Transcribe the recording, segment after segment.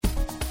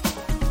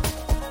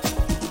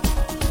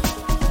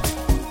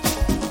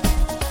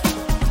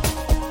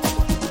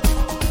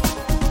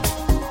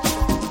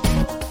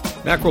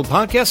Macworld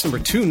Podcast number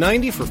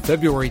 290 for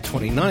February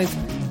 29th,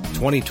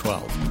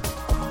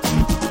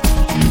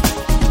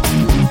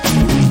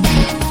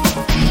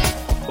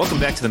 2012. Welcome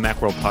back to the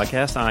Macworld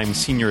Podcast. I'm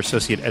Senior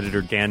Associate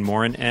Editor Dan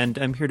Morin, and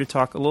I'm here to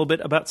talk a little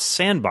bit about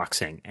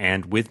sandboxing.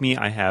 And with me,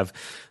 I have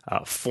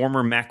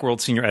former Macworld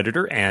Senior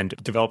Editor and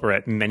developer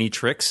at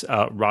Manytrix,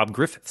 Rob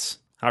Griffiths.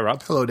 Hi,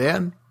 Rob. Hello,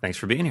 Dan. Thanks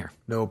for being here.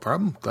 No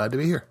problem. Glad to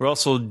be here. We're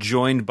also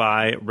joined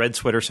by Red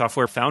Sweater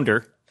Software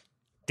founder,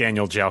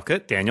 Daniel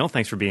Jalka. Daniel,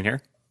 thanks for being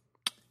here.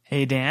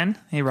 Hey, Dan.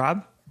 Hey,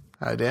 Rob.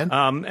 Hi, Dan.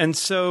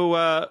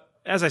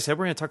 As I said,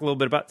 we're going to talk a little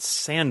bit about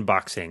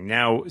sandboxing.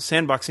 Now,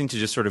 sandboxing, to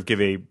just sort of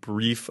give a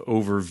brief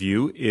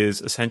overview,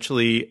 is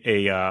essentially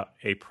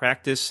a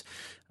practice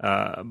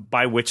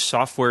by which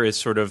software is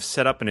sort of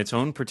set up in its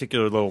own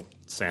particular little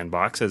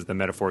sandbox, as the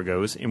metaphor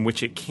goes, in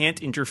which it can't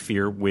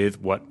interfere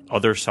with what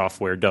other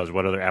software does,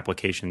 what other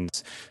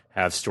applications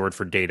have stored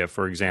for data,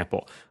 for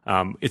example.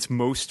 It's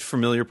most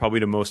familiar probably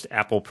to most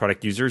Apple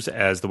product users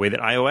as the way that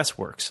iOS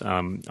works.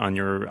 On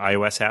your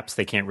iOS apps,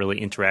 they can't really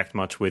interact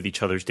much with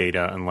each other's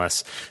data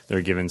unless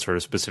they're given sort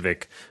of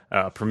specific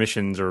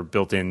permissions or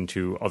built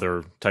into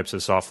other types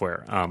of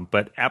software.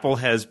 But Apple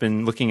has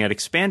been looking at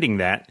expanding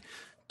that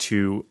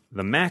to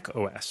the Mac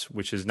OS,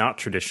 which has not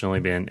traditionally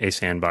been a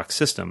sandbox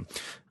system.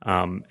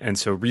 And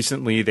so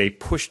recently they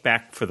pushed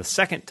back for the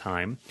second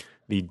time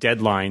the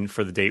deadline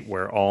for the date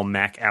where all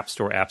Mac App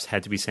Store apps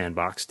had to be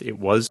sandboxed. It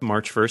was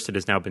March 1st. It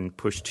has now been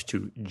pushed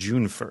to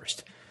June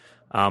 1st.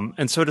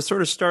 And so to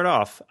sort of start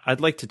off,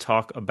 I'd like to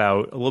talk a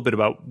little bit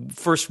about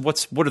first,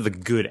 what are the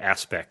good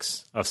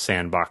aspects of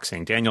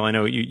sandboxing? Daniel, I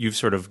know you've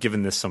sort of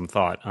given this some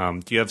thought.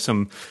 Do you have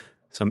some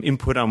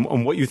input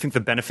on what you think the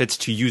benefits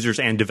to users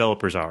and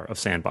developers are of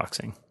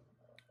sandboxing?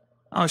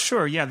 Oh,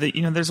 sure. Yeah.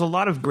 There's a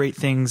lot of great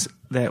things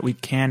that we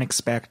can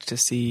expect to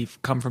see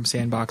come from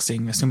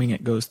sandboxing, assuming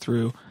it goes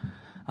through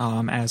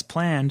as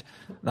planned.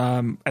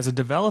 As a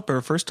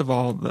developer, first of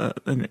all,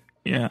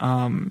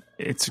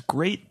 it's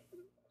great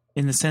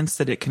in the sense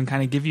that it can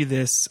kind of give you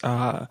this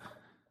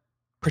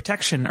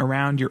protection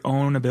around your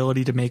own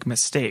ability to make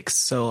mistakes.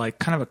 So, like,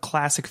 kind of a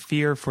classic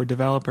fear for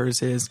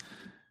developers is,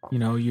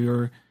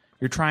 you're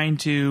trying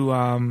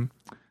to,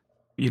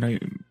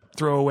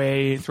 throw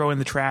in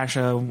the trash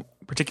a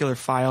particular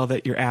file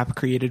that your app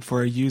created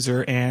for a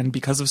user, and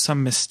because of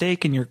some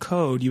mistake in your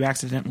code, you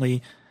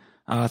accidentally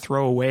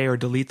throw away or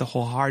delete the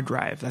whole hard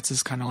drive. That's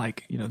just kind of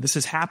like, this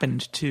has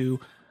happened to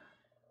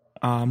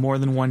more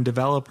than one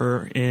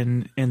developer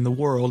in the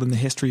world, in the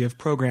history of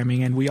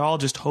programming, and we all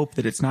just hope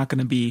that it's not going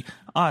to be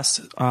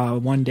us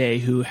one day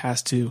who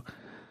has to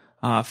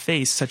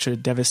face such a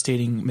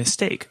devastating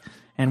mistake.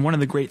 And one of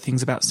the great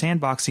things about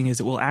sandboxing is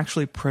it will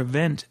actually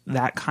prevent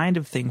that kind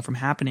of thing from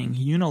happening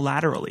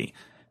unilaterally,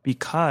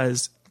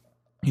 because,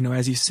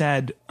 as you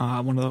said,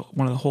 one of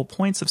the whole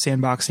points of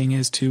sandboxing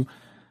is to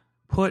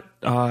put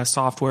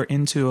software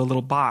into a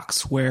little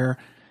box where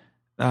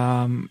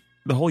the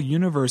whole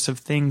universe of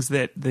things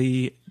that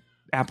the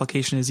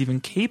application is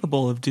even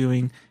capable of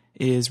doing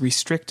is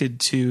restricted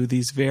to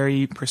these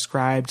very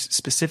prescribed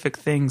specific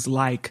things,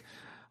 like,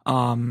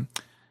 writing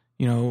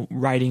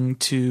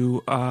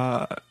to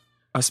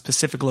a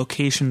specific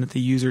location that the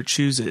user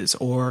chooses,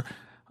 or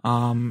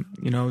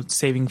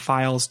saving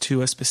files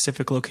to a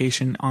specific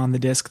location on the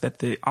disk that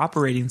the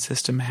operating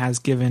system has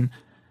given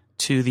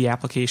to the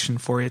application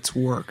for its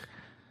work.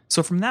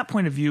 So from that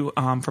point of view,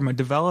 from a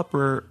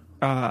developer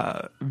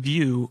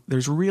view,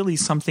 there's really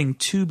something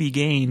to be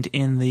gained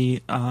in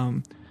the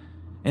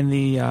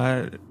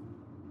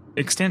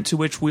extent to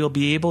which we'll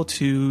be able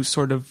to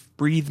sort of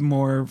breathe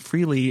more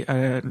freely,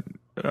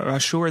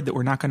 assured that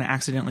we're not going to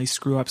accidentally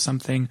screw up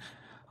something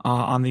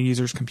on the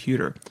user's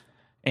computer.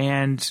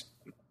 And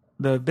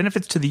the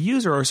benefits to the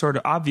user are sort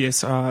of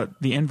obvious. The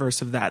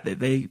inverse of that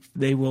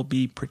they will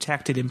be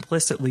protected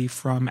implicitly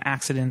from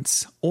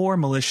accidents or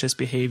malicious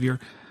behavior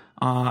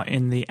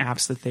in the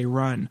apps that they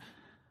run.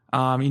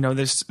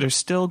 There's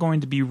still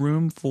going to be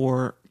room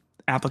for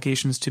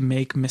applications to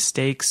make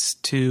mistakes,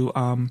 to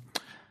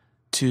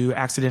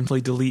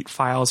accidentally delete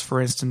files.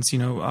 For instance,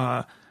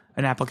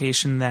 an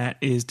application that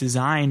is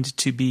designed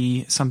to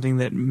be something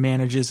that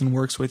manages and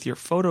works with your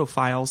photo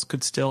files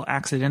could still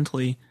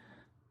accidentally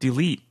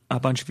delete a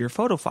bunch of your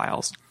photo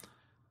files.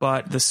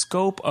 But the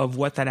scope of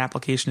what that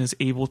application is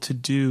able to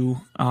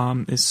do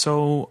is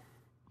so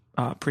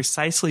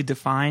precisely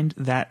defined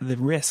that the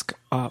risk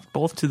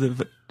both to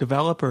the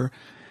developer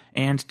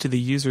and to the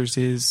users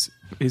is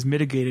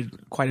mitigated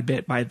quite a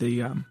bit by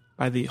the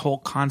whole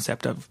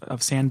concept of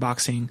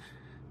sandboxing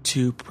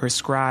to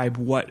prescribe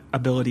what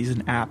abilities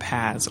an app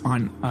has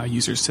on a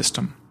user's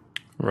system.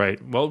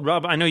 Right. Well,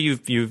 Rob, I know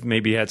you've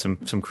maybe had some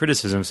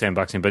criticism of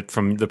sandboxing, but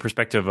from the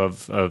perspective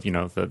of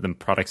the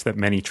products that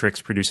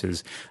Manytrix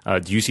produces,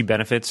 do you see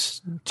benefits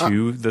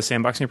to the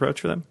sandboxing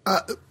approach for them?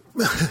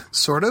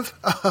 Sort of.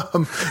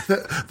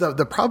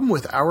 The problem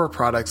with our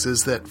products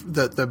is that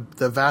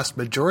the vast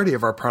majority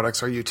of our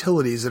products are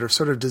utilities that are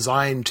sort of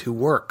designed to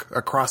work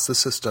across the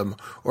system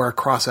or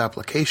across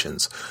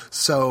applications.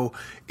 So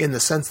in the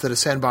sense that a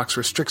sandbox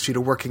restricts you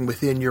to working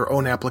within your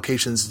own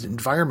application's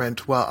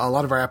environment, well, a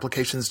lot of our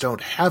applications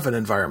don't have an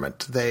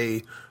environment.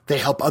 They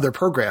help other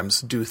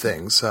programs do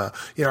things.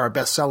 Our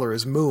best seller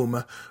is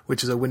Moom,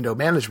 which is a window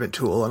management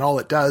tool, and all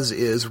it does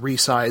is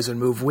resize and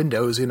move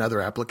windows in other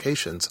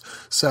applications.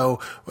 So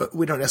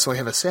we don't necessarily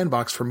have a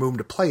sandbox for Moom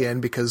to play in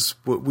because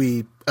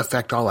we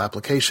affect all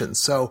applications.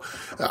 So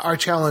our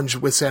challenge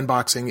with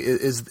sandboxing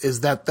is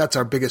that's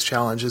our biggest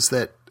challenge, is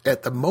that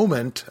at the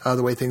moment,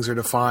 the way things are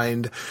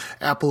defined,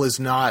 Apple is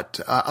not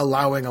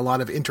allowing a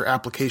lot of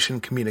inter-application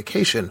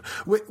communication,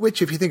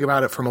 which, if you think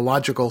about it from a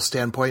logical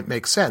standpoint,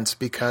 makes sense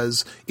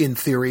because, in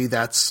theory,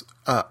 that's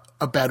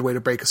a bad way to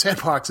break a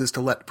sandbox is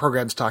to let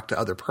programs talk to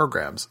other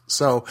programs.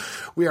 So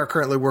we are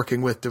currently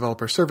working with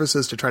developer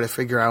services to try to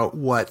figure out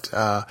what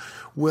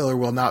will or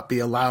will not be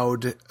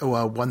allowed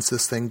once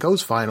this thing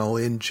goes final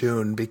in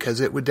June, because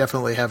it would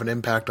definitely have an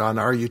impact on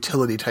our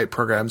utility type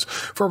programs.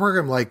 For a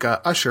program like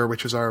Usher,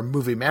 which is our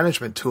movie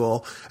management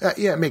tool,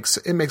 it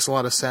makes a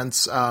lot of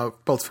sense,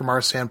 both from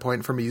our standpoint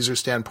and from a user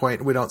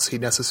standpoint. We don't see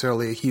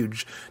necessarily a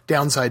huge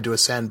downside to a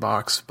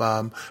sandbox,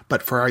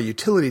 but for our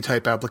utility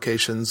type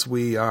applications,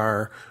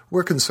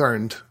 we're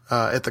concerned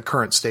at the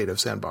current state of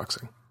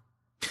sandboxing.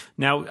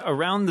 Now,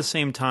 around the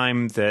same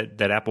time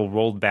that Apple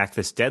rolled back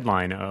this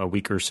deadline a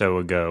week or so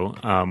ago,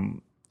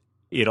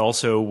 it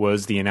also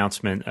was the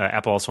announcement,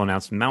 Apple also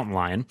announced Mountain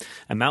Lion.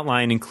 And Mountain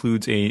Lion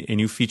includes a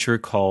new feature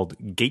called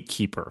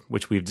Gatekeeper,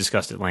 which we've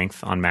discussed at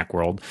length on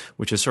Macworld,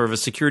 which is sort of a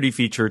security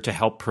feature to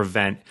help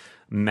prevent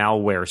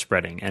malware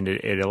spreading. And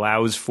it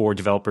allows for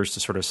developers to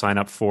sort of sign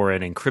up for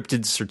an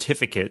encrypted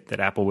certificate that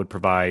Apple would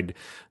provide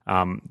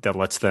that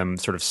lets them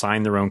sort of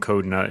sign their own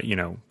code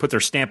and, put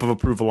their stamp of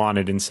approval on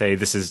it and say,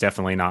 this is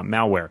definitely not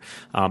malware.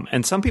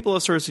 And some people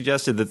have sort of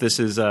suggested that this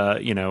is, a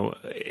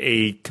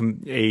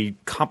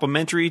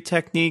complementary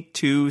technique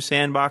to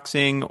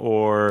sandboxing,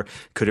 or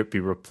could it be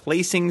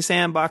replacing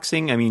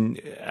sandboxing? I mean,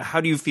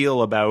 how do you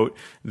feel about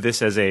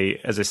this as a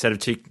set of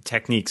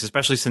techniques,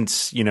 especially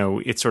since,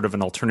 it's sort of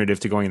an alternative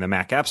to going in the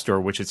Mac App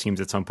Store, which it seems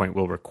at some point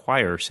will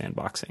require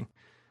sandboxing?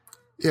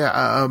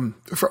 Yeah.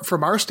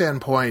 From our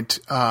standpoint,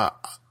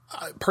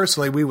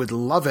 personally, we would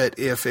love it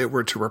if it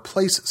were to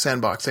replace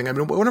sandboxing. I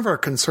mean, one of our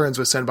concerns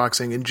with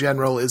sandboxing in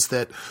general is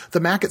that the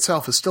Mac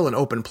itself is still an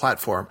open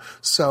platform.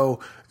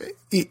 So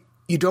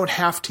you don't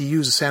have to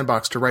use a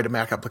sandbox to write a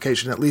Mac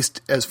application, at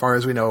least as far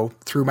as we know,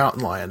 through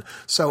Mountain Lion.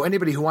 So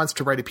anybody who wants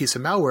to write a piece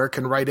of malware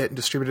can write it and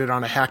distribute it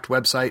on a hacked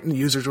website, and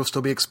users will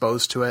still be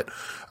exposed to it.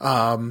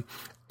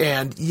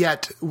 And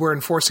yet we're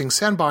enforcing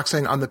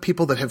sandboxing on the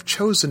people that have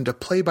chosen to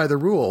play by the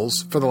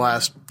rules for the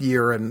last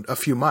year and a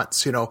few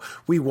months.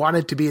 We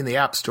wanted to be in the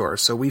App Store,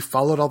 so we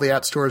followed all the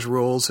App Store's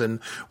rules,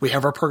 and we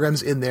have our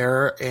programs in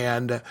there,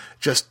 and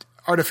just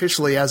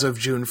artificially, as of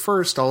June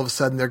 1st, all of a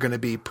sudden they're going to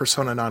be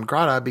persona non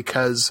grata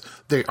because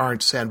they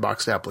aren't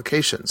sandboxed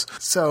applications.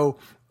 So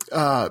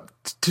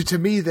to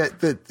me,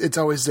 that it's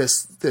always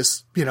this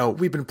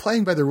we've been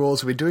playing by the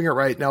rules, we've been doing it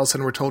right, and all of a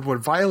sudden we're told we're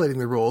violating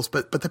the rules,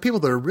 but the people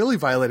that are really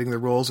violating the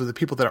rules are the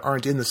people that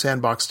aren't in the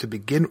sandbox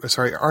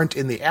aren't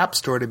in the App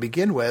Store to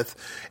begin with,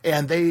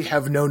 and they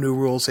have no new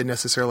rules they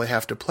necessarily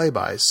have to play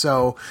by.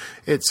 So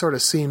it sort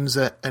of seems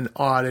an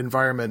odd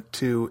environment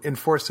to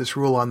enforce this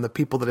rule on the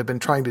people that have been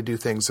trying to do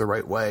things the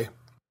right way.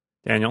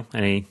 Daniel,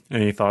 any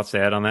thoughts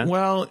to add on that?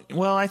 Well,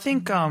 I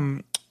think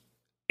I'm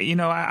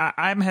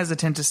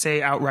hesitant to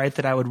say outright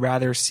that I would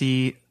rather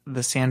see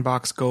the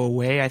sandbox go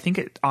away. I think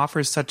it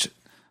offers such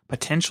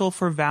potential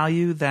for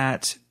value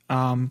that,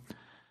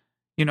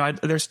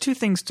 there's two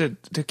things to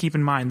keep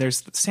in mind.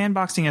 There's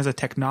sandboxing as a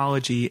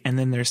technology, and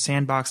then there's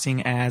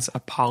sandboxing as a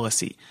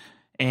policy.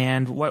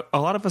 And what a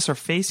lot of us are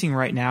facing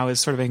right now is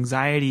sort of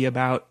anxiety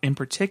about, in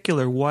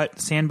particular, what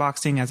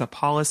sandboxing as a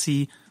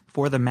policy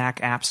for the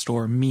Mac App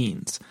Store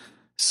means.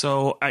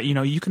 So,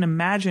 you can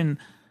imagine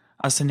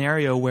a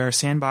scenario where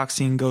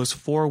sandboxing goes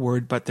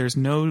forward, but there's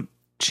no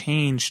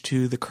change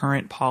to the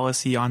current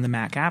policy on the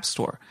Mac App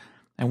Store.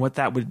 And what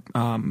that would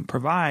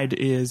provide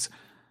is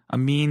a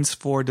means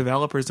for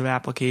developers of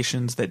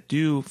applications that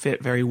do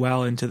fit very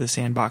well into the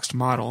sandboxed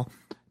model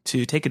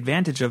to take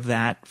advantage of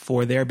that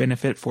for their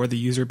benefit, for the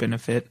user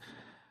benefit.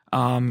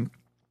 And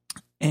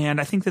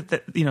I think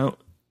that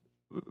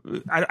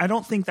I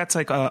don't think that's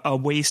like a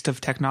waste of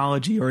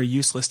technology or a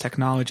useless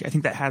technology. I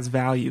think that has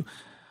value.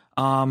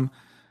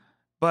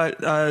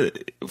 But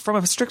from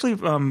a strictly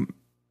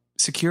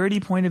security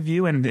point of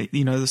view, and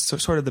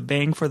sort of the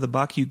bang for the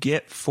buck you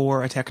get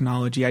for a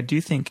technology, I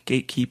do think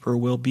Gatekeeper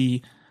will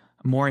be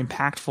more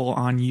impactful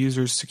on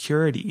users'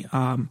 security.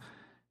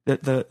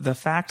 The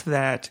fact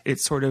that it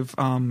sort of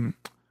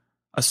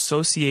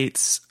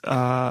associates,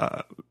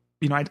 I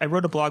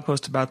wrote a blog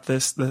post about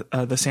this,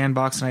 the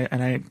sandbox,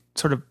 and I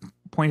sort of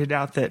pointed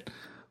out that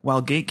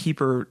while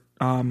Gatekeeper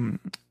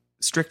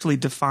strictly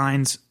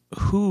defines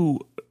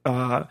who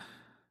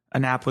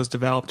an app was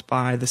developed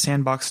by, the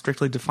sandbox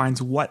strictly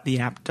defines what the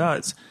app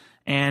does.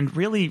 And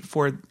really,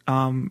 for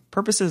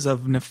purposes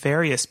of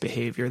nefarious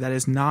behavior, that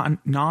is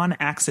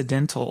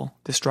non-accidental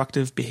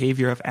destructive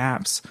behavior of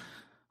apps,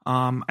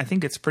 I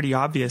think it's pretty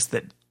obvious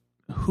that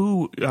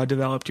who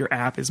developed your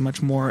app is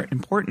much more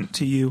important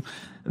to you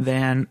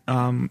than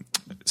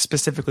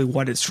specifically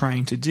what it's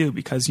trying to do.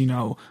 Because,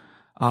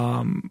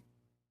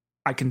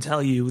 I can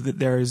tell you that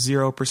there is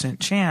 0%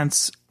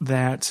 chance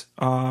that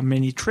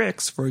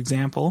Minitrix, for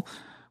example,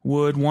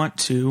 would want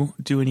to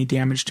do any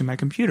damage to my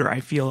computer. I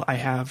feel I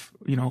have,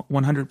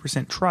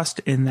 100% trust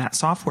in that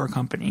software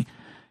company.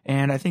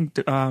 And I think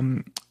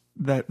that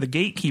the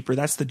gatekeeper,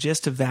 that's the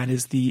gist of that,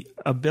 is the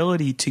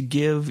ability to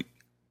give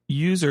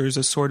users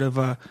a sort of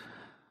a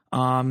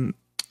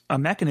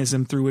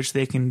mechanism through which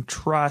they can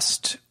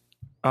trust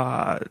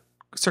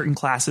certain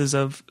classes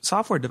of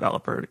software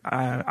developer,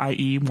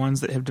 i.e.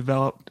 ones that have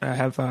developed,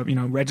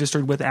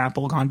 registered with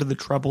Apple, gone to the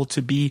trouble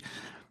to be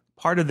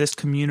part of this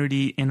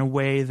community in a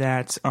way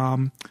that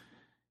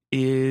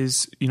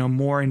is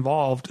more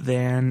involved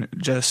than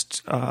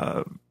just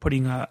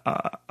putting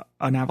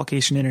an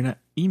application in an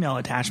email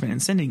attachment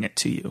and sending it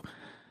to you.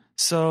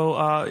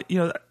 So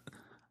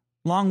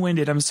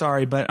long-winded, I'm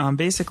sorry, but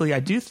basically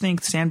I do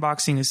think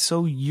sandboxing is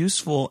so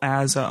useful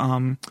as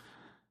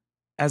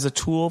a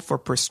tool for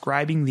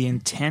prescribing the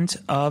intent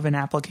of an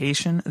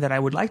application that I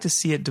would like to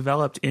see it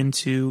developed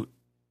into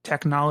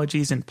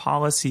technologies and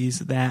policies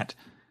that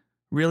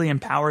really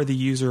empower the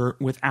user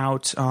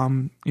without,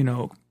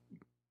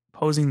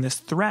 posing this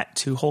threat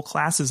to whole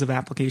classes of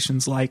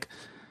applications like,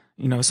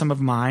 some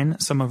of mine,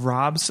 some of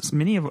Rob's,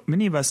 many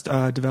of us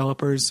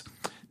developers,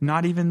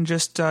 not even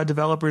just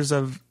developers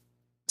of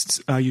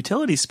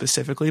utilities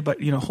specifically,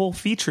 but, whole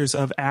features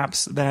of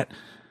apps that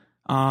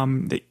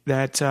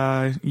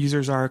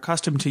users are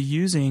accustomed to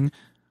using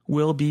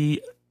will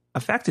be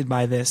affected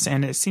by this.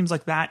 And it seems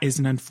like that is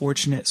an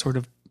unfortunate sort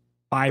of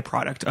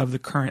byproduct of the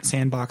current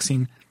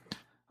sandboxing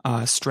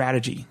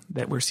strategy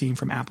that we're seeing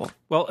from Apple.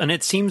 Well, and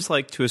it seems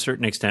like to a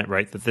certain extent,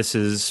 right, that this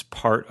is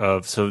part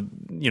of, so,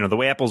 the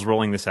way Apple's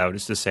rolling this out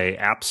is to say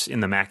apps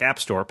in the Mac App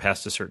Store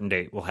past a certain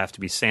date will have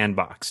to be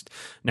sandboxed.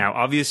 Now,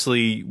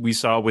 obviously, we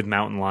saw with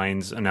Mountain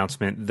Lion's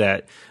announcement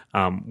that,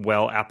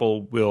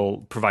 Apple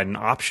will provide an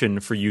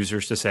option for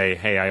users to say,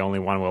 hey, I only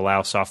want to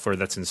allow software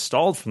that's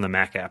installed from the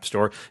Mac App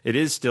Store. It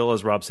is still,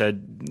 as Rob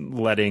said,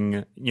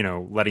 letting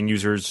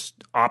users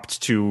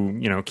opt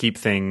to, keep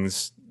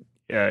things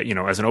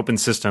as an open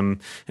system,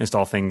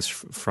 install things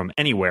from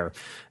anywhere.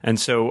 And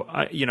so,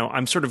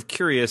 I'm sort of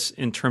curious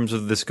in terms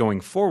of this going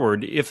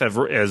forward, if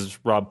ever, as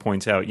Rob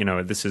points out,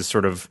 this is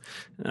sort of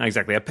not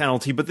exactly a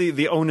penalty, but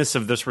the onus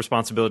of this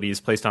responsibility is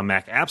placed on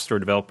Mac App Store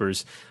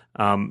developers.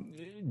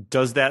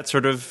 Does that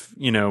sort of,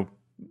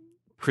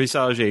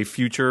 presage a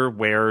future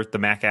where the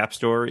Mac App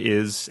Store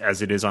is,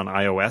 as it is on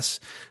iOS,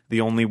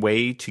 the only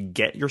way to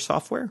get your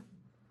software?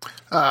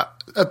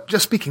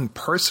 Just speaking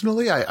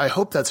personally, I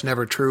hope that's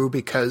never true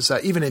because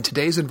even in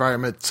today's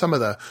environment, some of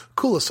the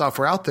coolest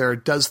software out there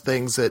does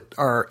things that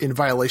are in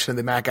violation of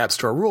the Mac App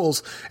Store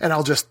rules, and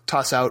I'll just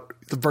toss out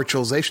the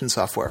virtualization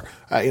software.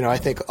 I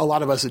think a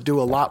lot of us that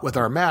do a lot with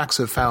our Macs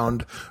have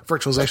found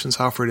virtualization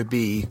software to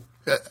be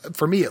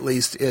for me at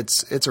least,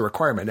 it's a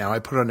requirement now. I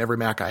put it on every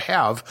Mac I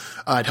have.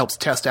 It helps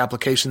test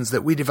applications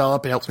that we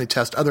develop. It helps me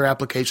test other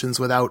applications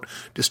without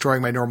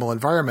destroying my normal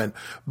environment.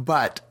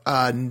 But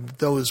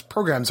those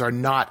programs are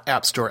not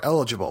App Store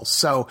eligible.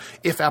 So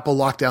if Apple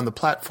locked down the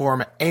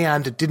platform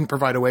and didn't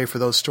provide a way for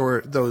those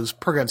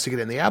programs to get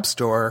in the App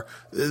Store,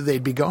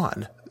 they'd be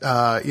gone.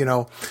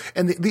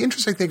 And the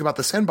interesting thing about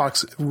the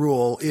sandbox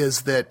rule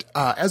is that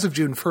as of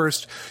June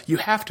 1st, you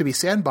have to be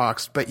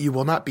sandboxed, but you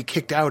will not be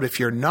kicked out if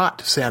you're not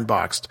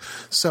sandboxed.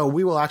 So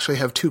we will actually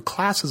have two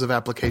classes of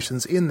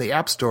applications in the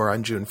App Store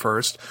on June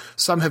 1st.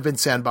 Some have been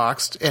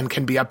sandboxed and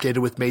can be updated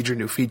with major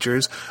new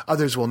features.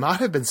 Others will not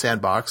have been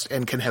sandboxed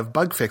and can have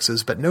bug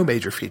fixes, but no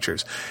major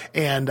features.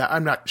 And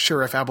I'm not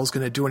sure if Apple's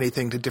going to do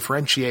anything to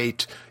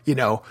differentiate,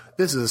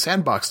 this is a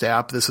sandboxed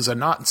app, this is a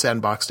not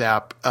sandboxed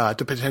app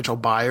to potential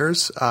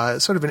buyers.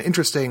 It's sort of an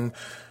interesting,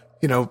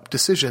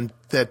 decision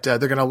that they're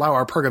going to allow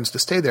our programs to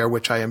stay there,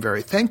 which I am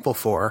very thankful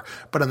for.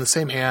 But on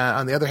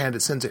the other hand,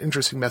 it sends an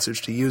interesting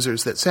message to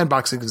users that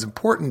sandboxing is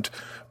important,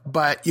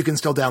 but you can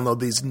still download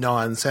these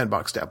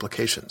non-sandboxed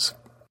applications.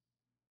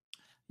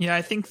 Yeah,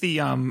 I think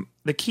the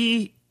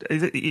key,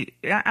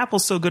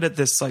 Apple's so good at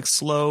this like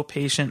slow,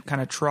 patient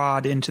kind of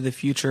trod into the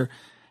future.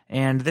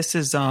 And this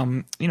is,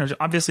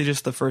 obviously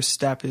just the first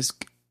step is,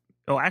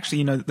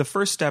 the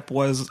first step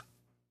was,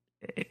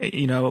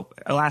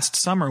 last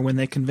summer when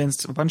they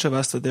convinced a bunch of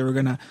us that they were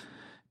going to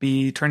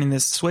be turning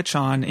this switch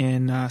on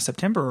in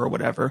September or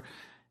whatever.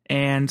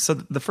 And so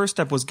the first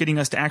step was getting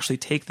us to actually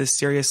take this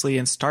seriously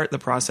and start the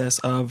process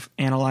of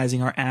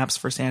analyzing our apps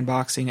for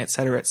sandboxing, et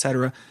cetera, et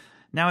cetera.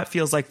 Now it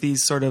feels like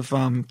these sort of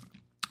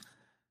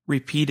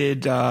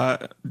repeated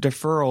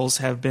deferrals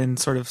have been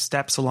sort of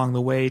steps along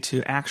the way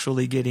to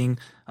actually getting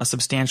a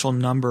substantial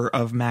number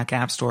of Mac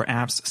App Store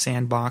apps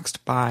sandboxed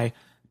by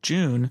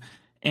June.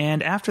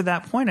 And after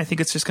that point, I think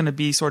it's just going to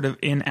be sort of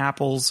in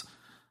Apple's,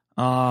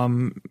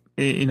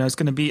 it's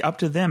going to be up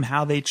to them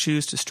how they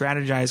choose to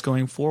strategize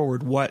going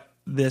forward, what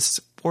this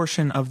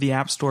portion of the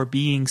App Store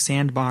being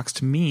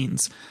sandboxed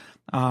means.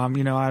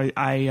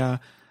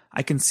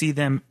 I can see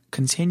them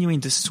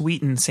continuing to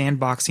sweeten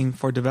sandboxing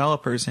for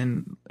developers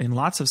in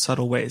lots of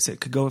subtle ways.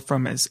 It could go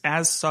from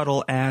as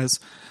subtle as,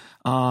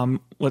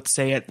 let's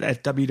say at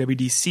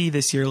WWDC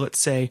this year, let's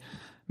say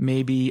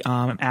maybe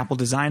Apple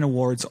Design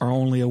Awards are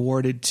only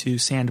awarded to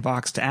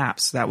sandboxed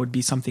apps. That would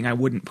be something I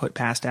wouldn't put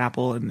past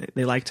Apple, and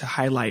they like to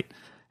highlight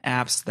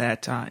apps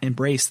that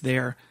embrace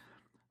their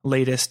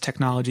latest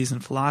technologies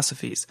and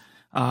philosophies.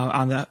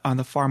 On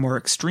the far more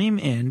extreme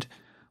end,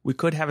 we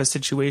could have a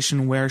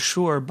situation where,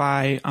 sure,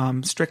 by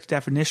strict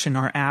definition,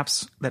 our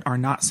apps that are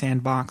not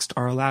sandboxed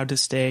are allowed to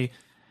stay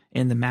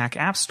in the Mac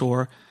App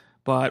Store.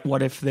 But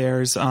what if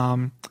there's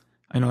a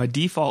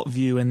default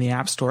view in the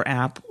App Store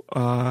app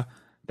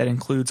that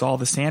includes all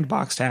the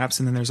sandboxed apps,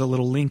 and then there's a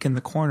little link in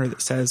the corner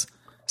that says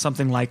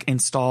something like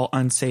 "install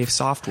unsafe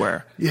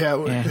software"? Yeah,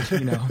 and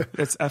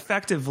it's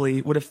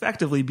would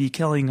effectively be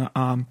killing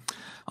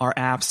our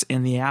apps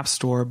in the App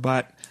Store,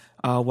 but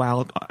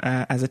while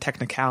as a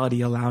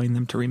technicality allowing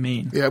them to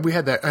remain. Yeah, I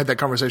had that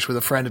conversation with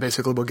a friend, and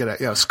basically we'll get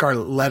a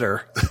scarlet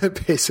letter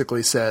that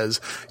basically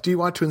says, do you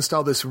want to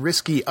install this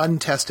risky,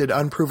 untested,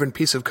 unproven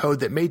piece of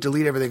code that may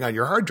delete everything on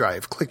your hard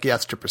drive? Click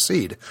yes to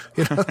proceed.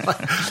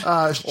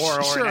 Or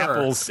sure.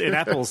 in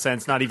Apple's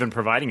sense, not even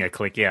providing a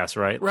click yes,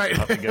 right? Right. You'll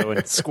have to go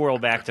and squirrel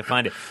back to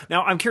find it.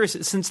 Now, I'm curious,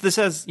 since this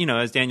has,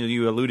 as Daniel,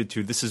 you alluded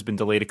to, this has been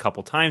delayed a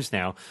couple times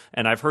now,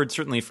 and I've heard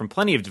certainly from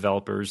plenty of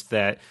developers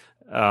that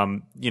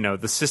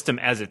the system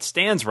as it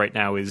stands right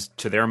now is,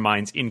 to their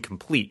minds,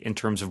 incomplete in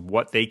terms of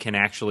what they can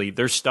actually.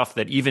 There's stuff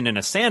that even in a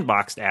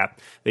sandboxed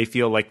app, they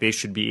feel like they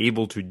should be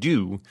able to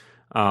do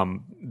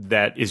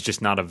that is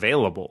just not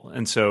available.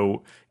 And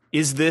so,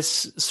 is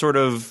this sort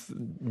of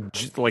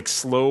like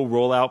slow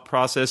rollout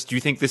process? Do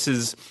you think this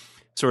is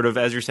sort of,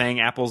 as you're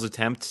saying, Apple's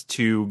attempt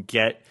to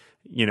get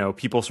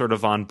people sort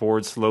of on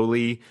board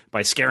slowly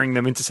by scaring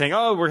them into saying,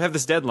 oh, we have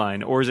this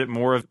deadline? Or is it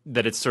more of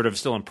that it's sort of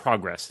still in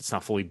progress? It's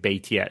not fully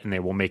baked yet, and they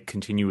will make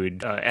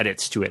continued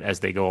edits to it as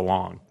they go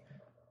along?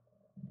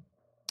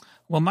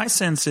 Well, my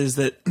sense is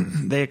that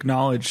they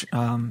acknowledge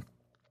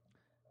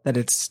that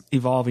it's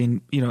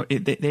evolving.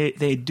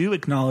 They do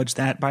acknowledge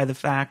that by the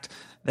fact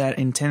that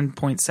in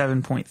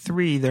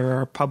 10.7.3, there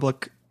are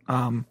public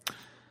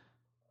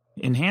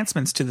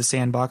enhancements to the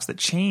sandbox that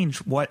change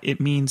what it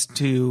means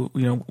to,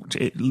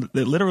 it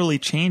literally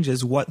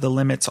changes what the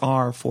limits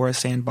are for a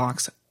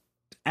sandbox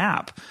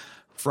app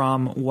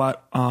from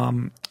what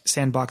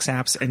sandbox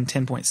apps in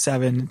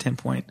 10.7,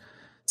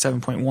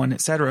 10.7.1, et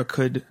cetera,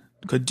 could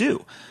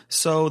do.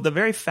 So the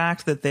very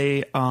fact that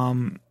they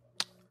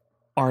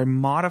are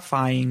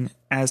modifying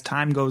as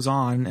time goes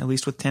on, at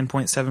least with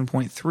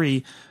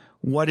 10.7.3,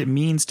 what it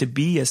means to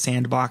be a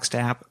sandboxed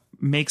app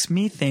makes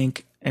me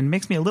think, and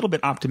makes me a little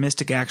bit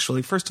optimistic,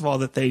 actually. First of all,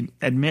 that they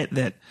admit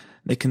that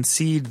they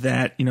concede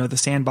that, the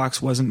sandbox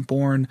wasn't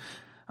born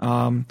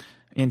in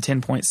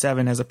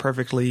 10.7 as a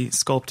perfectly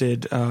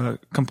sculpted,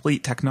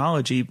 complete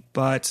technology,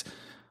 but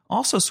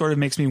also sort of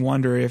makes me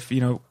wonder if,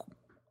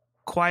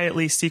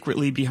 quietly,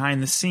 secretly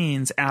behind the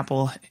scenes,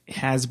 Apple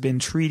has been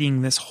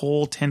treating this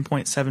whole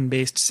 10.7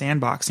 based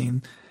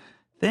sandboxing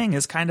thing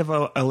as kind of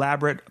a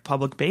elaborate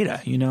public beta.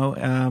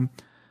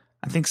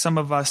 I think some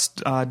of us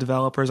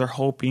developers are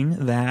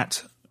hoping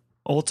that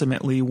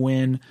ultimately,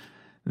 when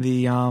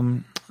the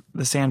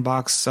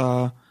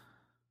sandboxing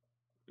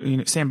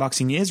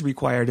is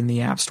required in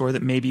the App Store,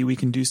 that maybe we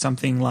can do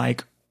something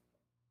like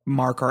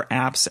mark our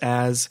apps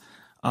as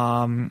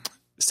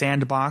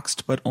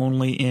sandboxed, but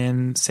only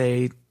in,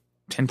 say,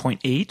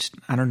 10.8,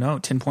 I don't know,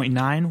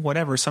 10.9,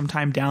 whatever,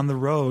 sometime down the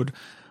road,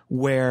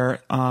 where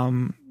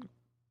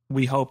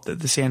we hope that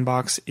the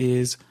sandbox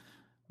is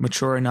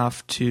mature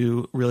enough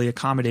to really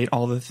accommodate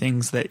all the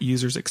things that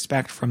users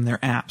expect from their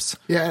apps.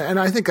 Yeah, and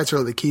I think that's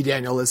really the key,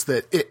 Daniel, is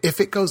that if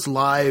it goes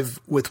live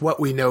with what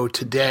we know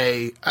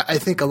today, I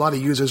think a lot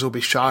of users will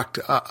be shocked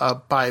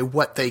by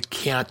what they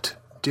can't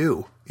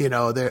do.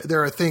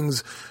 There are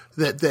things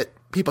that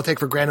people take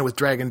for granted with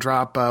drag and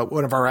drop.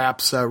 One of our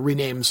apps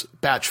renames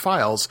batch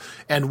files,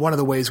 and one of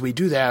the ways we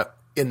do that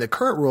in the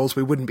current rules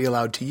we wouldn't be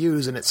allowed to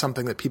use, and it's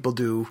something that people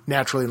do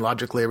naturally and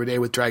logically every day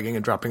with dragging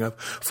and dropping of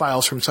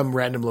files from some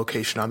random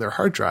location on their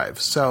hard drive.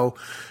 So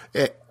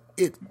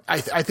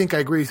I think I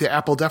agree with you.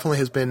 Apple definitely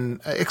has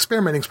been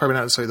experimenting, is probably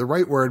not necessarily the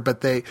right word,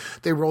 but they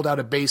rolled out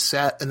a base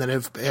set, and then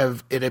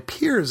have it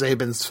appears they've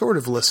been sort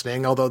of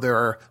listening, although there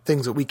are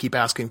things that we keep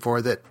asking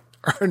for that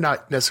are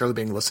not necessarily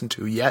being listened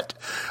to yet,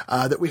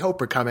 that we hope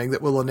are coming,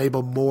 that will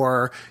enable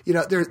more.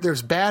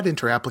 There's bad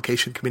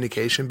inter-application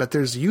communication, but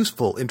there's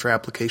useful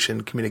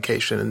inter-application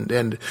communication,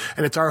 and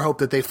it's our hope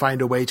that they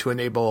find a way to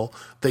enable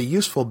the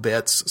useful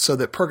bits so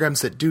that programs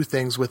that do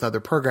things with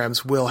other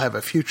programs will have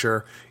a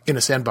future in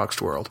a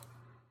sandboxed world.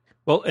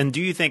 Well, and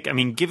do you think,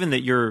 given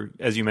that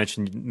as you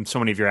mentioned, so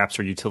many of your apps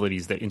are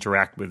utilities that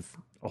interact with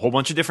a whole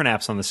bunch of different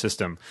apps on the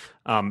system,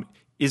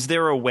 Is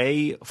there a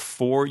way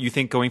for, you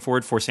think, going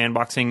forward for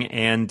sandboxing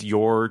and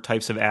your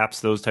types of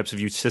apps, those types of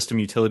system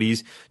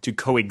utilities, to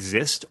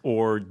coexist,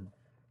 or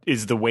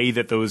is the way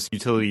that those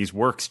utilities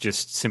works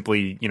just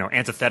simply,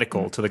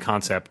 antithetical to the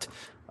concept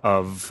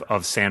of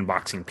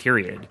sandboxing,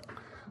 period?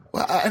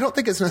 Well, I don't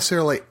think it's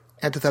necessarily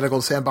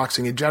antithetical to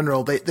sandboxing in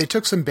general. They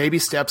took some baby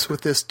steps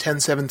with this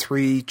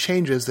 10.7.3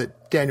 changes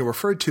that Daniel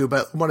referred to,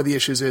 but one of the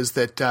issues is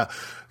that,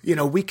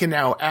 we can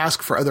now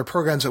ask for other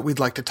programs that we'd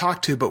like to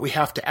talk to, but we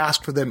have to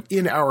ask for them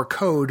in our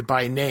code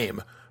by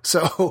name.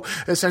 So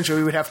essentially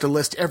we would have to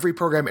list every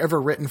program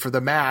ever written for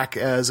the Mac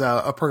as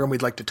a program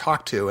we'd like to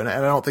talk to. And I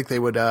don't think they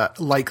would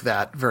like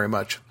that very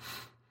much.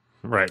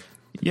 Right.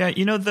 Yeah,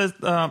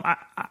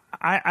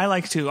 I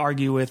like to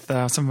argue with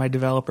some of my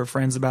developer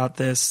friends about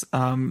this,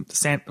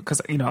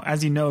 because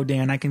as you know,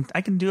 Dan, I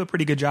can do a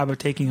pretty good job of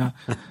taking a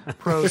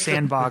pro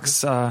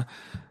sandbox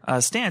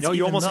stance. No,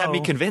 you almost had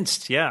me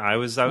convinced. Yeah, I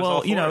was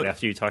all for it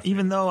after you talked.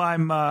 Even though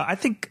I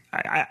think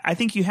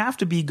you have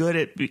to be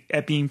good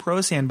at being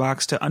pro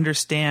sandbox to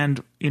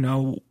understand,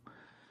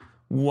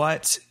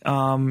 what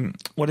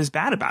is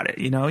bad about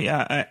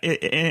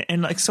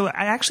it. So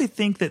I actually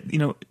think that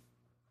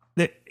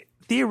that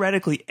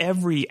theoretically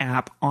every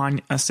app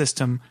on a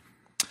system,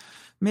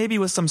 maybe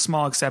with some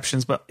small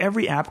exceptions, but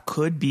every app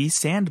could be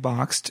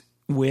sandboxed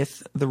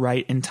with the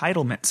right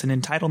entitlements. And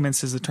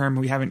entitlements is a term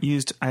we haven't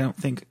used, I don't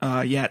think,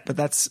 yet, but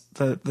that's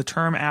the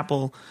term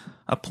Apple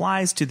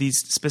applies to these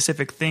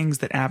specific things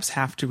that apps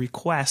have to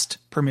request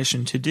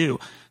permission to do.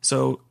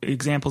 So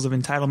examples of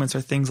entitlements are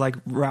things like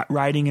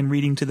writing and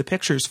reading to the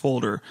pictures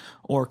folder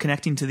or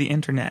connecting to the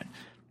internet.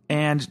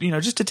 And,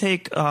 just to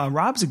take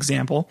Rob's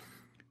example,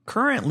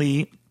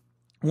 currently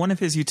one of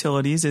his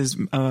utilities is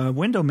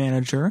Window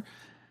Manager,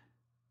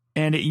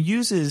 and it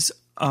uses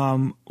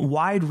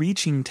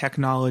wide-reaching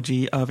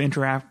technology of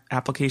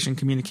inter-application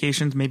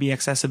communications, maybe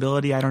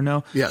accessibility, I don't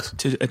know, yes,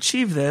 to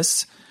achieve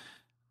this.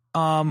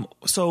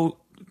 So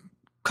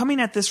coming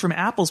at this from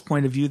Apple's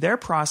point of view, their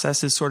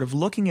process is sort of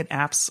looking at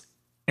apps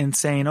and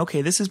saying,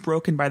 okay, this is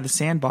broken by the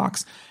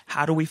sandbox.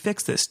 How do we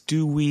fix this?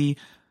 Do we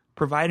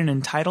provide an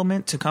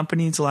entitlement to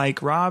companies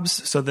like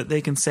Rob's so that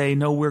they can say,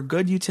 no, we're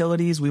good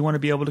utilities, we want to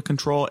be able to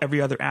control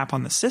every other app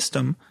on the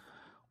system?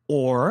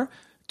 Or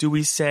do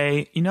we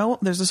say,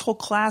 there's this whole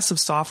class of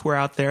software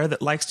out there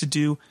that likes to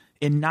do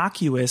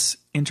innocuous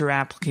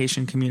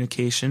inter-application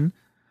communication,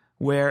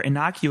 where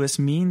innocuous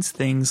means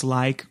things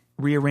like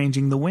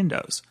rearranging the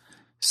windows.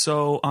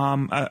 So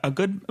a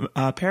good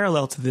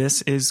parallel to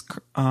this is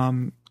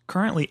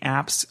currently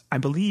apps, I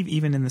believe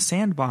even in the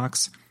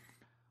sandbox,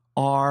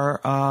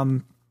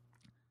 are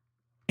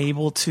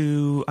able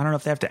to, I don't know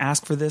if they have to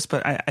ask for this,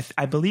 but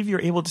I believe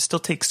you're able to still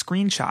take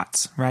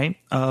screenshots, right,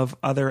 of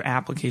other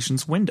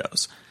applications'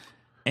 windows.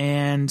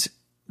 And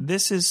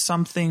this is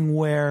something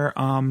where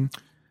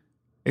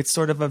it's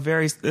sort of a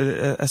very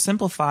a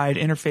simplified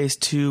interface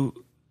to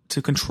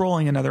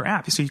controlling another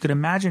app. So you could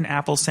imagine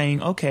Apple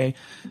saying, okay,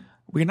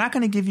 we're not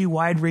going to give you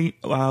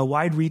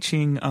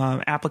wide-reaching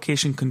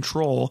application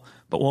control,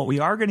 but what we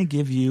are going to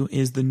give you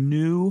is the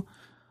new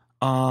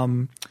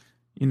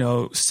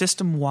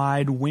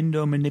system-wide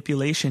window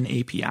manipulation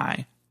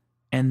API.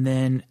 And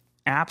then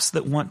apps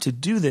that want to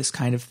do this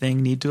kind of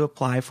thing need to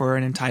apply for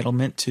an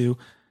entitlement to,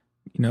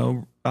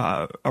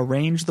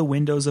 arrange the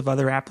windows of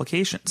other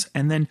applications.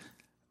 And then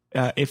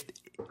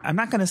I'm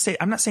not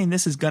saying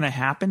this is going to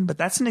happen, but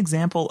that's an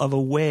example of a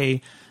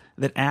way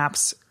that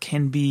apps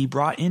can be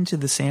brought into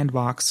the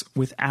sandbox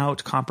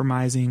without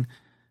compromising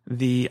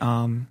the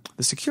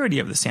security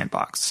of the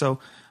sandbox. So,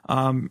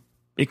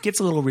 it gets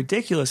a little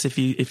ridiculous if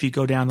you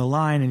go down the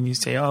line and you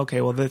say, oh,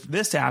 okay, well,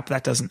 this app,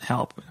 that doesn't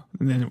help.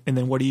 And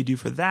then what do you do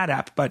for that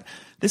app? But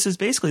this is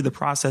basically the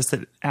process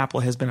that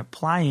Apple has been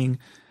applying.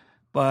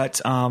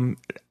 But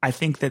I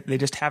think that they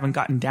just haven't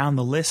gotten down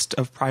the list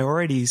of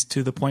priorities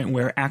to the point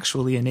where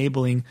actually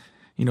enabling,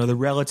 the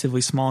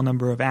relatively small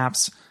number of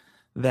apps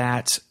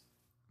that,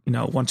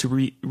 want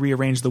to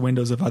rearrange the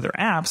windows of other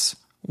apps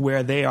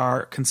where they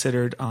are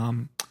considered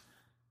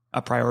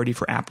a priority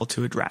for Apple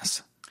to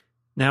address.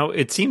 Now,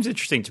 it seems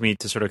interesting to me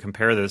to sort of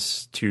compare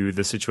this to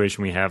the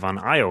situation we have on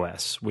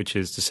iOS, which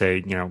is to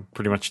say,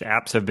 pretty much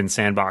apps have been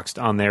sandboxed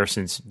on there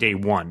since day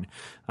one.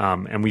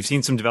 And we've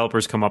seen some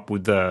developers come up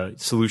with the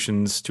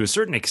solutions to a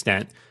certain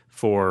extent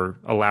for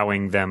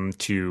allowing them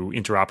to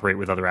interoperate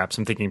with other apps.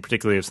 I'm thinking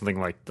particularly of something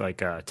like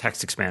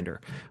Text Expander,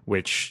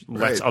 which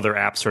lets other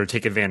apps sort of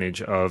take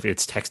advantage of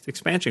its text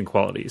expansion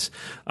qualities.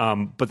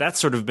 But that's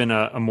sort of been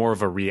a more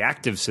of a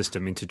reactive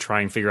system into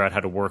trying to figure out how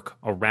to work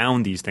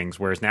around these things.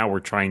 Whereas now we're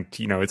trying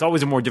to, it's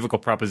always a more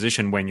difficult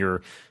proposition when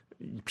you're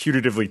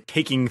putatively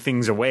taking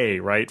things away,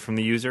 right, from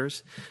the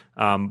users.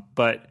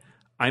 But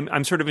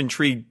I'm sort of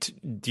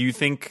intrigued. Do you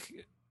think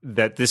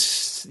that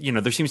this,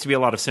 there seems to be a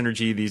lot of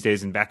synergy these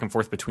days and back and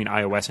forth between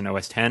iOS and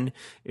OS X.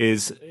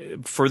 Is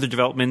further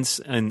developments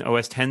in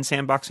OS X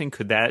sandboxing,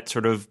 could that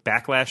sort of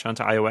backlash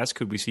onto iOS?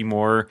 Could we see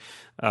more,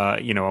 a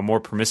more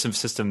permissive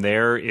system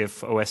there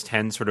if OS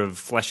X sort of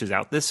fleshes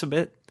out this a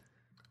bit?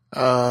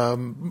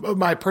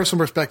 My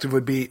personal perspective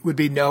would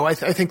be no. I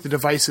think the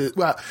device is,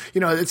 well,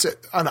 it's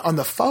on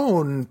the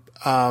phone.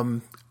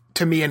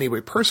 To me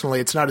anyway,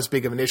 personally, it's not as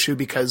big of an issue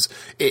because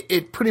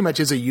it pretty much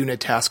is a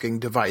unitasking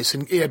device.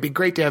 And it'd be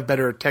great to have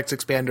better text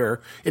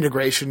expander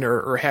integration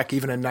or heck,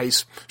 even a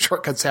nice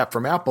shortcuts app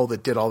from Apple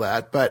that did all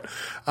that. But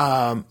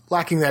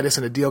lacking that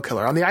isn't a deal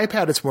killer. On the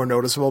iPad, it's more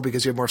noticeable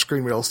because you have more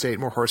screen real estate,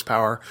 more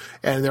horsepower.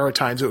 And there are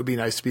times it would be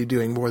nice to be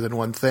doing more than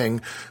one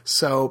thing.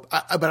 So,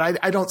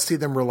 but I don't see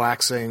them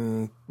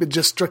relaxing.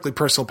 Just strictly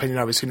personal opinion,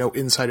 obviously no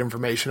inside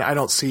information. I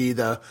don't see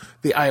the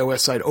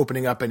iOS side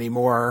opening up any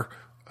more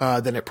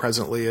than it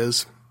presently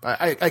is.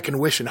 I can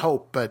wish and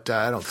hope, but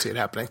I don't see it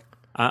happening.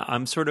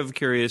 I'm sort of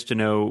curious to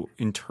know,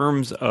 in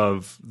terms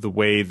of the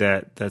way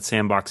that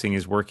sandboxing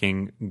is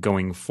working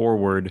going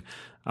forward,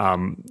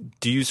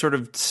 do you sort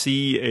of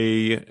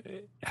see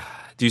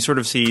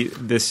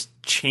this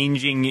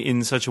changing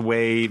in such a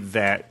way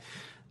that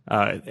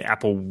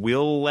Apple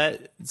will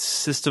let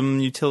system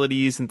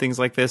utilities and things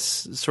like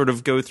this sort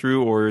of go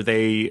through, or are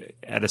they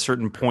at a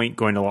certain point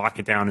going to lock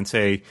it down and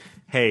say,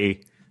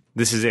 hey,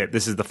 this is it.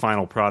 This is the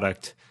final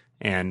product,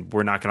 and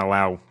we're not going to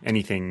allow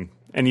anything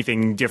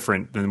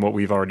different than what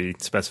we've already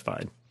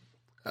specified?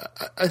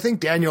 I think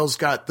Daniel's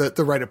got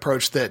the right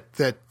approach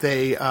that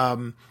they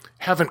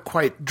haven't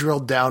quite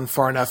drilled down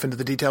far enough into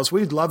the details.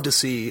 We'd love to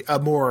see a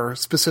more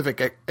specific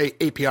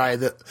API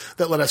that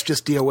let us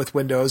just deal with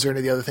Windows or any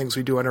of the other things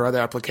we do on our other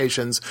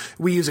applications.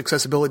 We use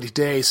accessibility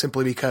today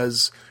simply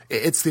because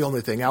it's the only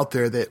thing out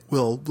there that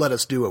will let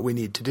us do what we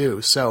need to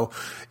do. So,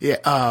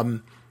 yeah,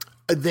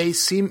 they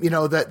seem,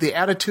 that the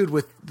attitude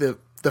with the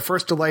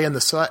first delay and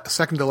the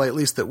second delay, at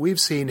least that we've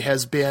seen,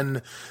 has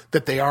been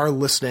that they are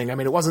listening. I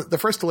mean, it wasn't, the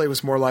first delay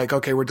was more like,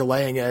 okay, we're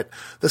delaying it.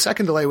 The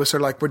second delay was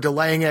sort of like, we're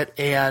delaying it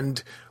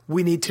and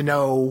we need to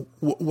know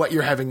what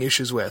you're having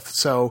issues with.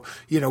 So,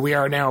 we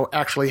are now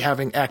actually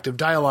having active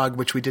dialogue,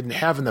 which we didn't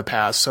have in the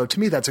past. So to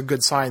me, that's a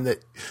good sign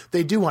that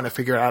they do want to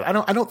figure it out.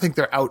 I don't think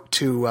they're out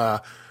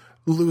to,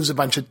 lose a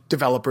bunch of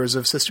developers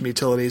of system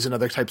utilities and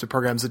other types of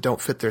programs that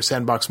don't fit their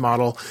sandbox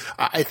model.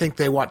 I think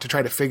they want to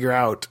try to figure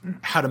out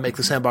how to make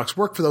the sandbox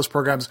work for those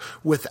programs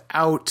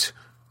without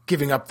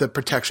giving up the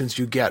protections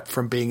you get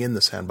from being in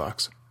the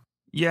sandbox.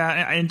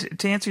 Yeah, and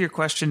to answer your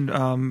question,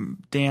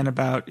 Dan,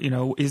 about,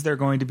 is there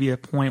going to be a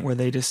point where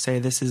they just say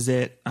this is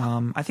it?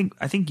 I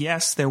think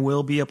yes, there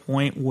will be a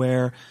point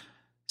where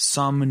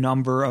some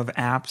number of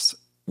apps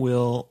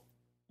will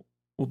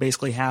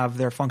basically have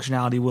their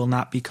functionality will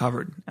not be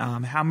covered.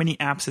 How many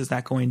apps is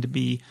that going to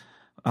be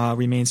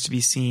remains to be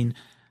seen.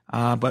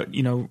 But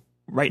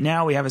right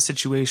now we have a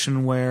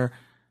situation where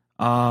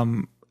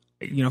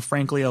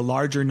frankly, a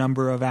larger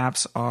number of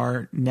apps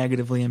are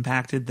negatively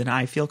impacted than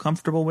I feel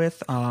comfortable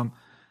with.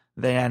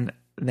 Than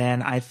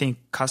I think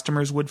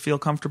customers would feel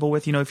comfortable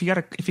with. If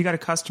you got a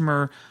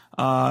customer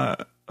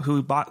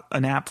who bought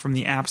an app from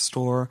the App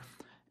Store,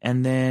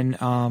 and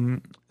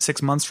then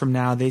 6 months from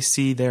now, they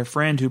see their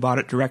friend who bought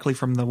it directly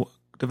from the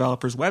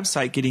developer's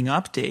website getting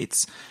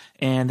updates,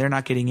 and they're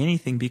not getting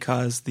anything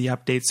because the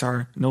updates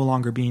are no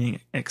longer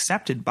being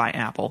accepted by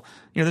Apple.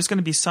 There's going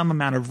to be some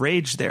amount of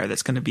rage there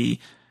that's going to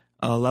be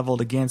leveled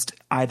against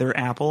either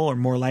Apple or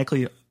more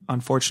likely,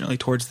 unfortunately,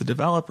 towards the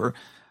developer.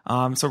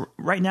 So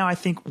right now, I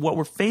think what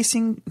we're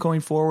facing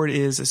going forward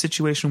is a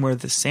situation where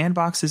the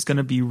sandbox is going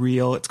to be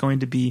real. It's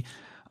going to be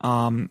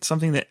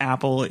something that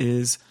Apple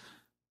is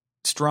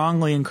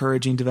strongly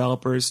encouraging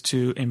developers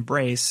to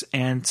embrace,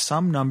 and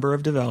some number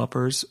of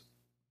developers,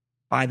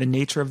 by the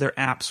nature of their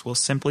apps, will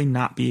simply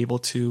not be able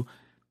to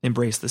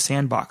embrace the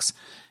sandbox.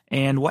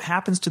 And what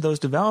happens to those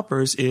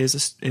developers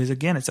is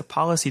again, it's a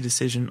policy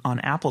decision on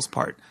Apple's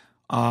part.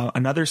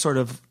 Another sort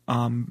of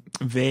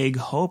vague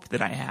hope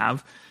that I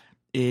have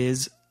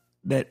is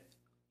that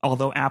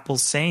although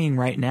Apple's saying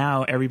right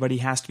now everybody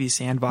has to be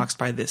sandboxed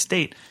by this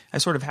date, I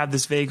sort of have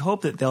this vague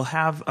hope that they'll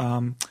have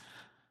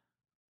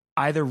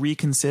either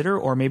reconsider,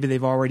 or maybe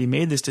they've already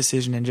made this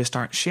decision and just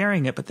aren't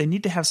sharing it, but they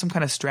need to have some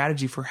kind of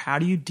strategy for how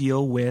do you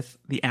deal with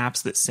the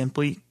apps that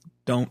simply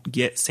don't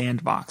get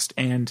sandboxed.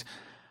 And,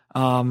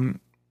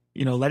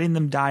 letting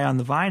them die on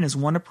the vine is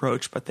one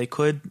approach, but they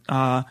could,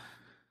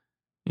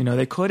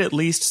 they could at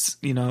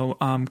least,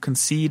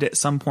 concede at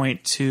some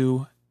point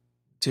to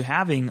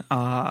having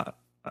a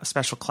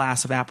special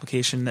class of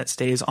application that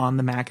stays on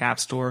the Mac App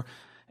Store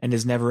and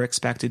is never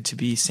expected to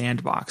be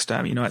sandboxed.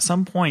 At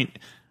some point,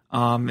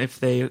 if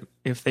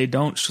they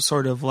don't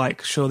sort of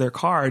like show their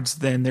cards,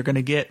 then they're going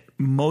to get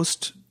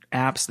most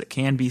apps that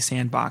can be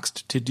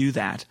sandboxed to do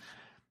that.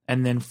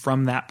 And then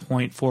from that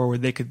point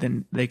forward, they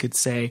could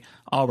say,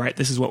 all right,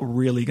 this is what we're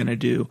really going to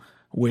do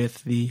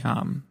with the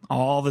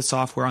all the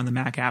software on the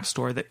Mac App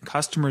Store that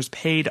customers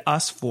paid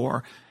us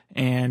for,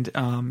 and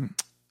are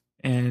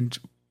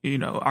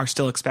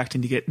still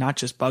expecting to get not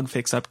just bug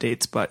fix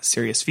updates but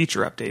serious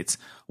feature updates.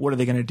 What are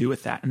they going to do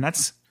with that? And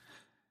that's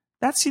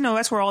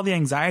where all the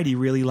anxiety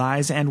really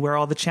lies, and where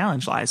all the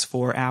challenge lies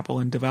for Apple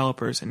and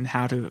developers, and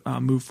how to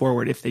move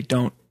forward if they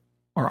don't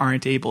or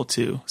aren't able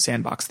to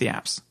sandbox the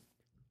apps.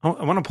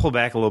 I want to pull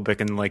back a little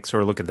bit and like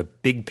sort of look at the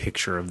big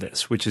picture of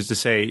this, which is to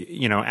say,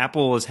 you know,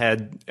 Apple has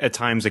had at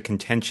times a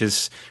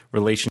contentious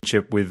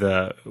relationship with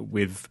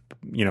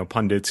you know,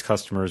 pundits,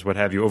 customers, what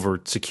have you,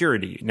 over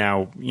security.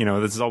 Now, you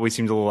know, this has always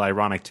seemed a little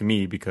ironic to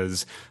me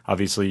because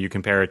obviously you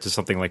compare it to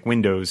something like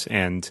Windows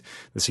and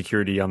the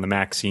security on the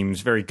Mac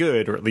seems very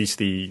good, or at least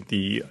the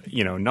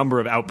you know, number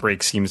of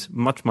outbreaks seems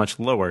much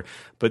lower.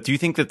 But do you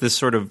think that this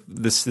sort of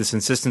this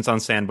insistence on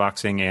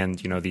sandboxing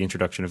and, you know, the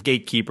introduction of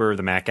Gatekeeper,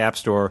 the Mac App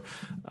Store,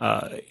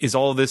 is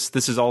all this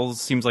is all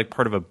seems like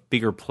part of a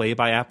bigger play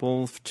by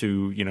Apple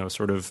to, you know,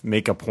 sort of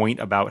make a point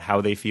about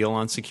how they feel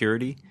on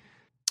security?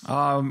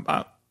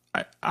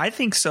 I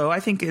think so.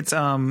 I think it's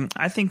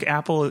I think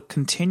Apple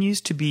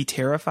continues to be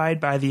terrified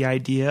by the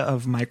idea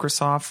of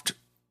Microsoft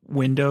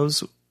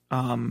Windows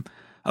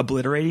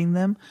obliterating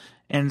them.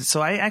 And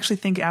so I actually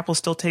think Apple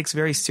still takes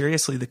very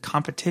seriously the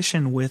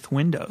competition with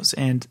Windows.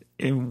 And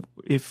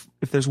if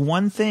there's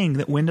one thing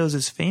that Windows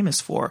is famous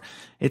for,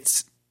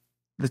 it's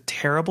the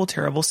terrible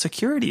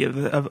security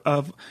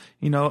of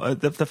you know,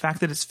 the fact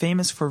that it's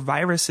famous for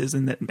viruses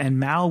and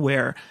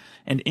malware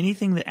and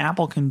anything that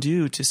Apple can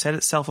do to set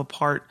itself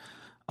apart,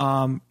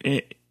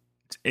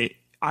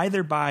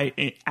 either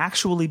by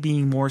actually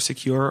being more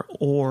secure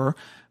or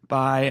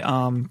by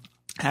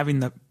having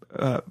the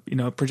you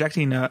know,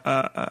 projecting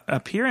a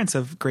appearance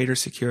of greater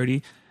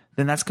security,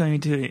 then that's going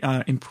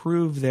to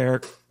improve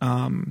their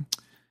you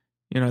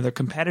know, their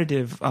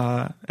competitive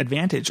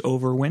advantage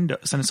over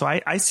Windows. And so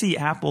I see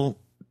Apple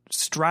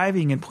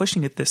striving and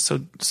pushing at this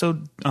so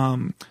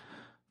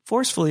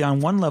forcefully on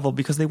one level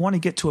because they want to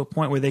get to a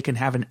point where they can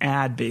have an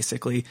ad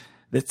basically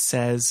that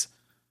says,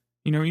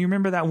 you know, you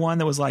remember that one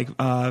that was like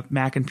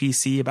Mac and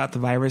PC about the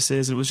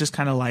viruses? It was just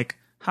kind of like,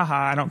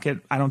 haha,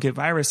 I don't get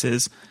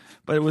viruses.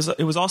 But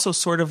it was also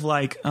sort of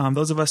like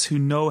those of us who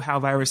know how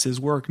viruses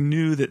work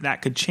knew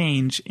that could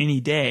change any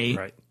day,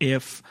 right,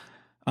 if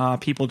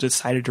people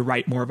decided to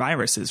write more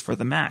viruses for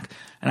the Mac.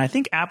 And I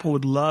think Apple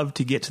would love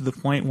to get to the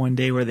point one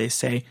day where they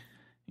say,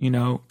 you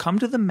know, come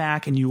to the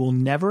Mac and you will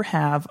never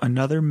have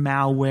another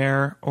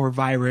malware or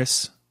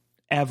virus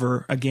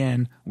ever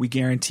again. We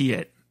guarantee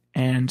it.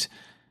 And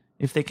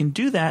if they can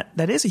do that,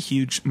 that is a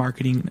huge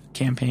marketing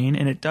campaign,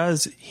 and it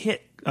does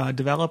hit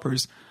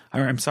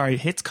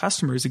hits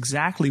customers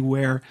exactly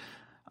where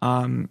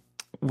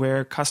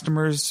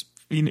customers,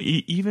 you know,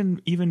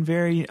 even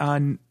very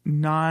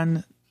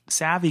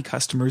non-savvy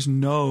customers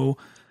know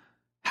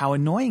how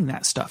annoying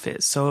that stuff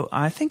is. So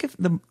I think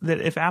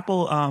if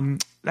Apple,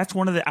 that's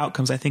one of the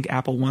outcomes I think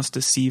Apple wants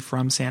to see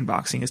from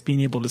sandboxing, is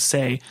being able to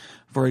say,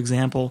 for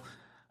example,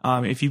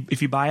 if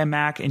you buy a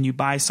Mac and you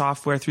buy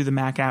software through the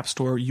Mac App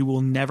Store, you will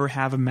never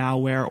have a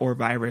malware or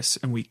virus,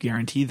 and we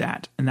guarantee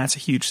that. And that's a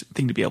huge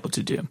thing to be able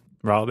to do.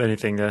 Rob,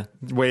 anything to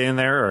weigh in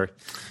there? Or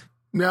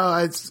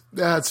no,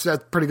 that's a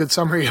pretty good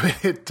summary.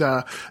 It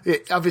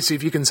obviously,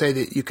 if you can say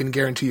that you can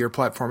guarantee your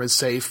platform is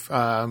safe,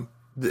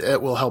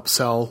 it will help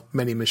sell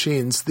many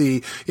machines.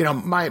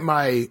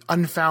 My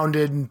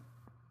unfounded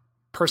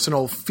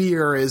personal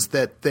fear is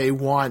that they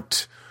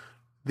want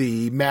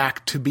the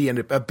Mac to be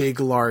a big,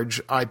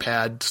 large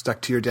iPad stuck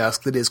to your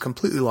desk that is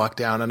completely locked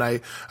down. And I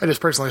just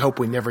personally hope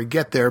we never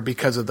get there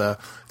because of the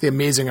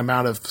amazing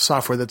amount of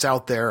software that's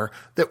out there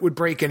that would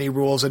break any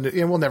rules and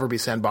will never be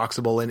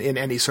sandboxable in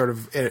any sort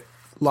of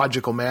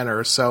logical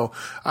manner. So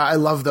I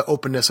love the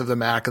openness of the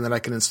Mac and that I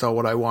can install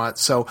what I want.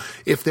 So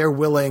if they're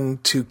willing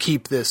to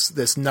keep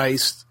this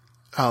nice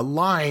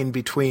line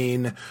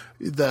between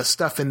the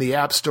stuff in the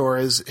App Store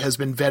has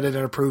been vetted and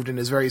approved and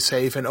is very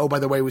safe. And, oh, by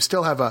the way, we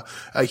still have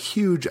a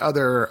huge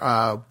other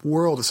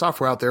world of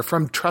software out there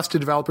from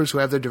trusted developers who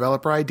have their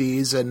developer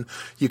IDs, and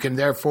you can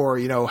therefore,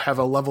 have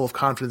a level of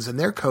confidence in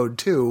their code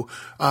too.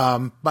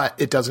 But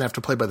it doesn't have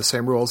to play by the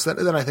same rules.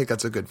 Then I think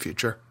that's a good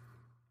future.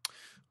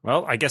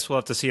 Well, I guess we'll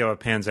have to see how it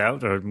pans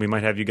out, or we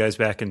might have you guys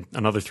back in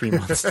another 3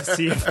 months to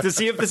see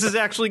if this is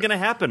actually going to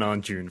happen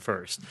on June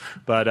 1st.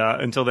 But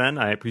until then,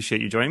 I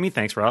appreciate you joining me.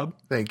 Thanks, Rob.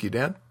 Thank you,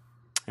 Dan.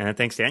 And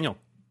thanks, Daniel.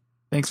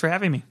 Thanks for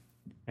having me.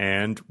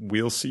 And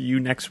we'll see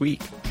you next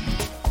week.